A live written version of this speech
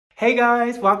Hey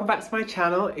guys, welcome back to my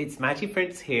channel. It's Magic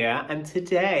Prince here, and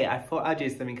today I thought I'd do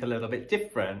something a little bit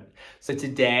different. So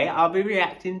today I'll be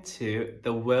reacting to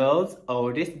the world's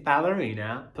oldest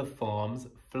ballerina performs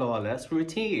flawless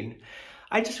routine.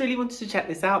 I just really wanted to check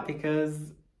this out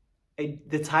because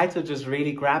the title just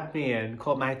really grabbed me and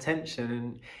caught my attention.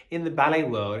 And in the ballet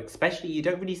world, especially, you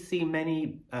don't really see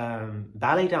many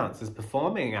ballet dancers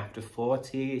performing after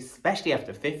 40, especially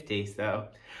after 50. So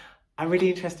I'm really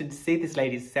interested to see this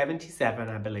lady's 77,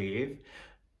 I believe.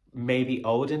 Maybe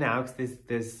older now because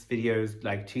this video is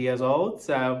like 2 years old.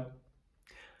 So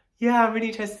yeah, I'm really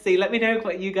interested to see. Let me know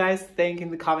what you guys think in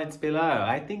the comments below.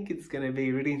 I think it's going to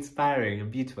be really inspiring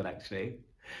and beautiful, actually.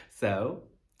 So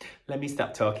let me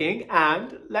stop talking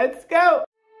and let's go.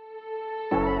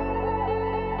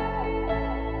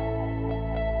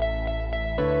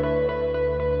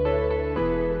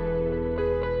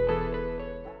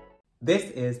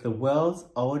 This is the world's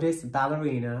oldest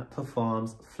ballerina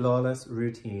performs flawless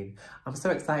routine. I'm so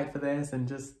excited for this and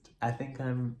I think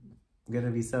I'm going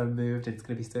to be so moved. It's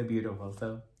going to be so beautiful.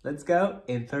 So let's go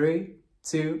in 3,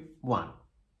 2, 1.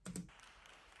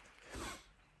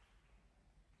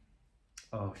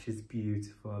 Oh, she's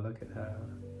beautiful. Look at her.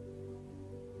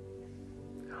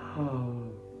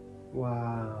 Oh,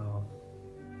 wow.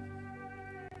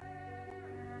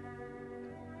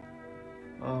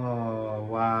 Oh,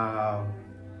 wow.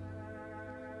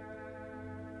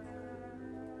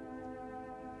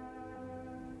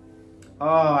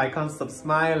 Oh, I can't stop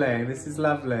smiling. This is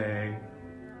lovely.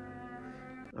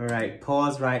 All right,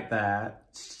 pause right there.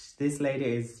 This lady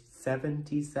is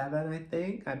 77, I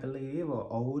think, I believe, or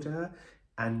older.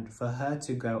 And for her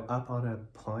to go up on a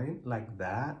point like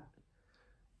that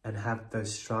and have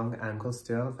those strong ankles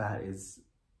still, that is,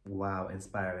 wow,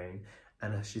 inspiring.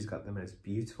 And she's got the most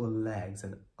beautiful legs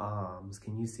and arms.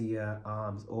 Can you see her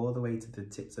arms all the way to the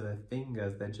tips of her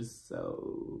fingers? They're just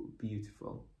so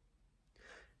beautiful.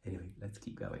 Anyway, let's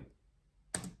keep going.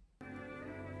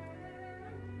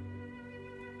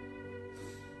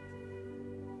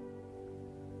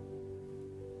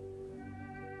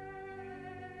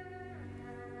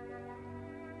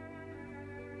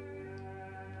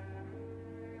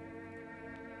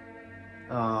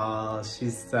 Oh,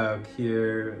 she's so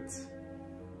cute.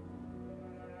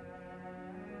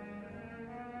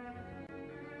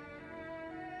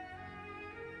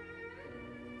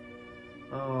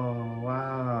 Oh,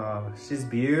 wow. She's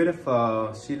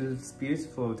beautiful. She's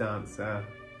beautiful dancer.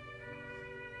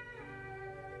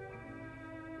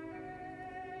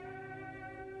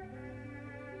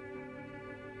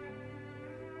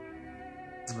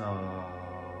 Oh.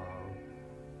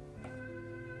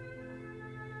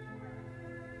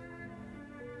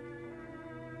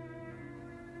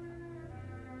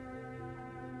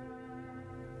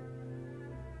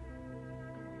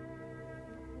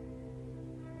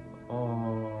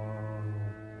 Oh,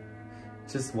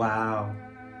 just wow,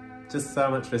 just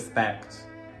so much respect.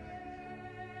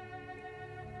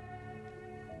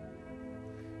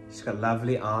 She's got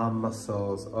lovely arm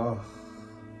muscles. Oh.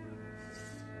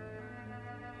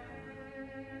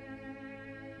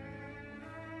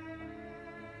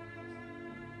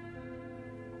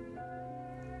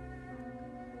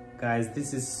 Guys,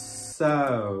 this is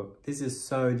so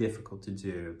difficult to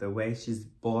do. The way she's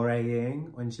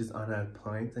bourreing when she's on her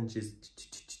point and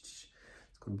it's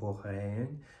called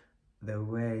bourreing. The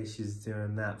way she's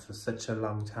doing that for such a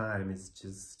long time is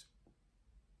just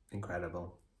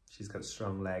incredible. She's got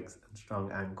strong legs and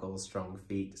strong ankles, strong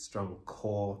feet, strong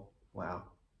core. Wow.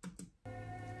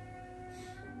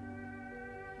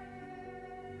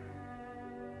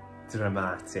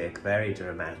 Dramatic, very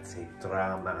dramatic,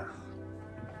 drama.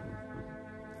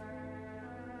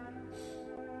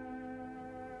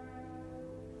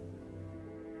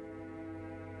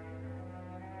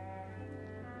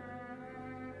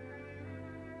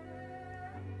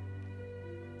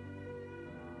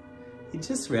 It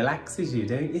just relaxes you,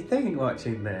 don't you think,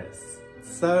 watching this?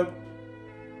 It's so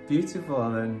beautiful,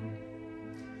 and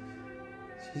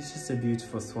she's just a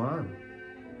beautiful swan.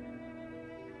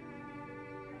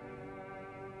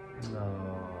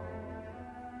 Oh.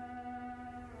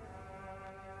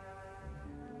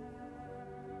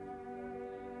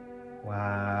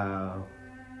 Wow.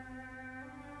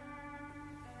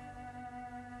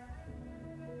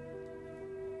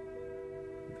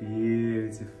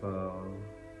 Beautiful.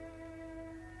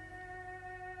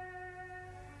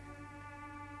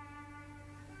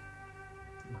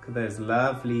 Look at those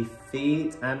lovely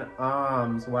feet and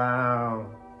arms. Wow.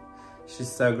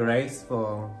 She's so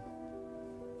graceful.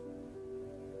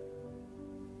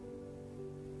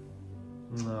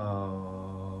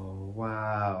 Oh,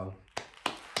 wow.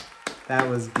 That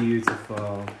was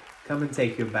beautiful. Come and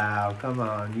take your bow. Come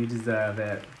on, you deserve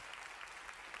it.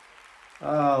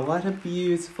 Oh, what a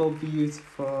beautiful,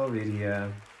 beautiful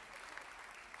video.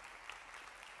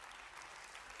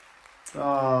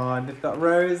 Oh, and they've got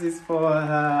roses for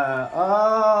her.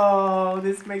 Oh,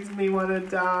 this makes me want to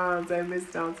dance. I miss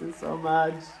dancing so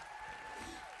much.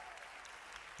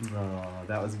 Oh,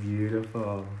 that was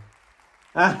beautiful.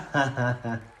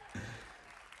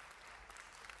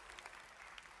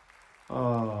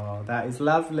 Oh, that is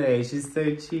lovely. She's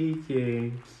so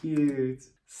cheeky, cute.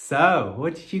 So,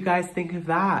 what did you guys think of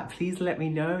that? Please let me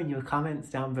know in your comments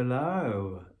down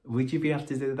below. Would you be able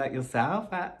to do that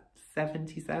yourself at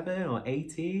 77 or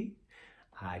 80?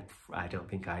 I don't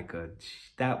think I could.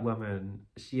 That woman,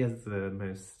 she has the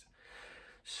most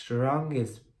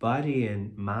strongest body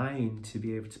and mind to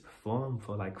be able to perform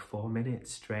for like 4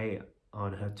 minutes straight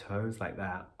on her toes like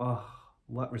that. Oh,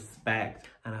 what respect.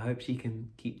 And I hope she can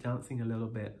keep dancing a little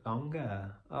bit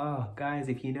longer. Oh, guys,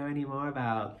 if you know any more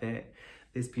about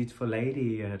this beautiful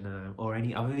lady and or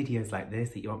any other videos like this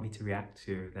that you want me to react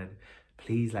to, then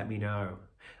please let me know.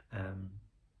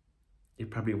 It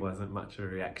probably wasn't much of a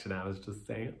reaction. I was just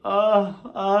saying, oh,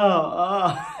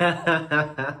 oh,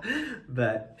 oh.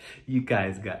 But you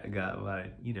guys got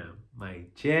my, you know, my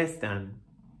gist, and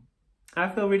I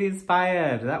feel really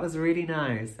inspired. That was really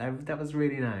nice. That was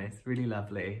really nice, really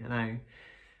lovely. And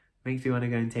makes me want to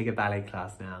go and take a ballet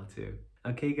class now too.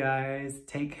 Okay guys,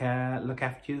 take care, look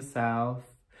after yourself,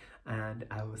 and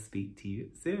I will speak to you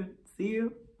soon. See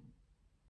you.